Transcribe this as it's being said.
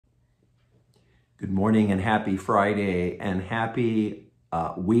Good morning and happy Friday and happy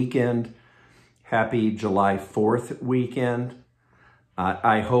weekend. Happy July 4th weekend.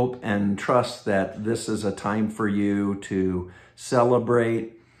 I hope and trust that this is a time for you to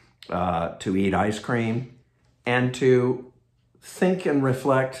celebrate, to eat ice cream, and to think and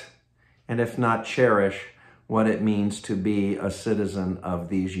reflect, and if not cherish, what it means to be a citizen of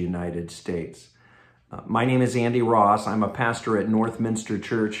these United States. My name is Andy Ross. I'm a pastor at Northminster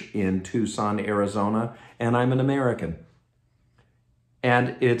Church in Tucson, Arizona, and I'm an American.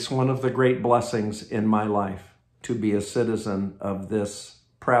 And it's one of the great blessings in my life to be a citizen of this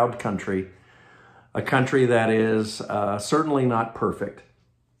proud country, a country that is certainly not perfect,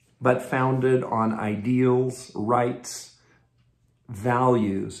 but founded on ideals, rights,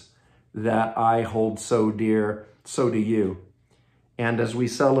 values that I hold so dear, so do you. And as we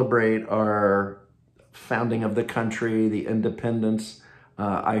celebrate our founding of the country, the independence,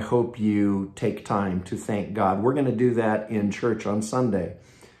 I hope you take time to thank God. We're going to do that in church on Sunday,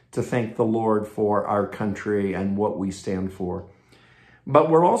 to thank the Lord for our country and what we stand for. But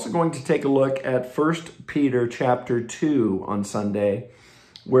we're also going to take a look at 1 Peter chapter 2 on Sunday,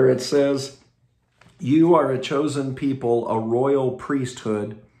 where it says, "You are a chosen people, a royal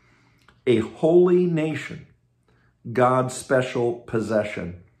priesthood, a holy nation, God's special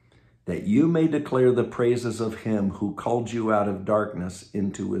possession, that you may declare the praises of him who called you out of darkness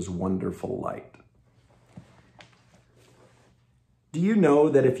into his wonderful light." Do you know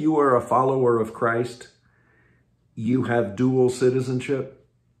that if you are a follower of Christ, you have dual citizenship?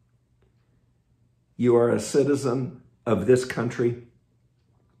 You are a citizen of this country,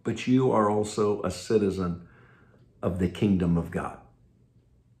 but you are also a citizen of the kingdom of God.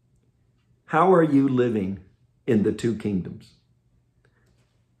 How are you living in the two kingdoms?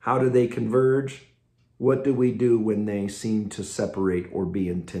 How do they converge? What do we do when they seem to separate or be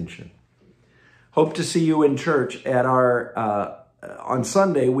in tension? Hope to see you in church at our, on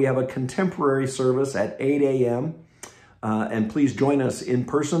Sunday. We have a contemporary service at 8 a.m. And please join us in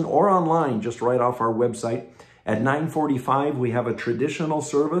person or online, just right off our website. At 9:45, we have a traditional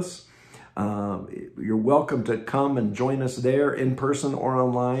service. You're welcome to come and join us there in person or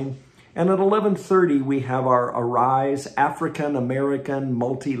online. And at 11:30, we have our Arise African American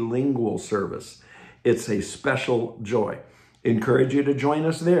multilingual service. It's a special joy. Encourage you to join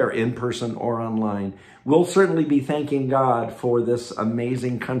us there in person or online. We'll certainly be thanking God for this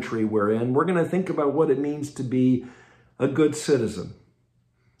amazing country we're in. We're going to think about what it means to be a good citizen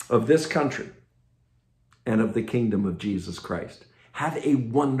of this country and of the kingdom of Jesus Christ. Have a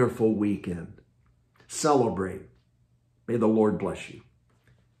wonderful weekend. Celebrate. May the Lord bless you.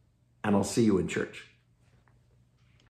 And I'll see you in church.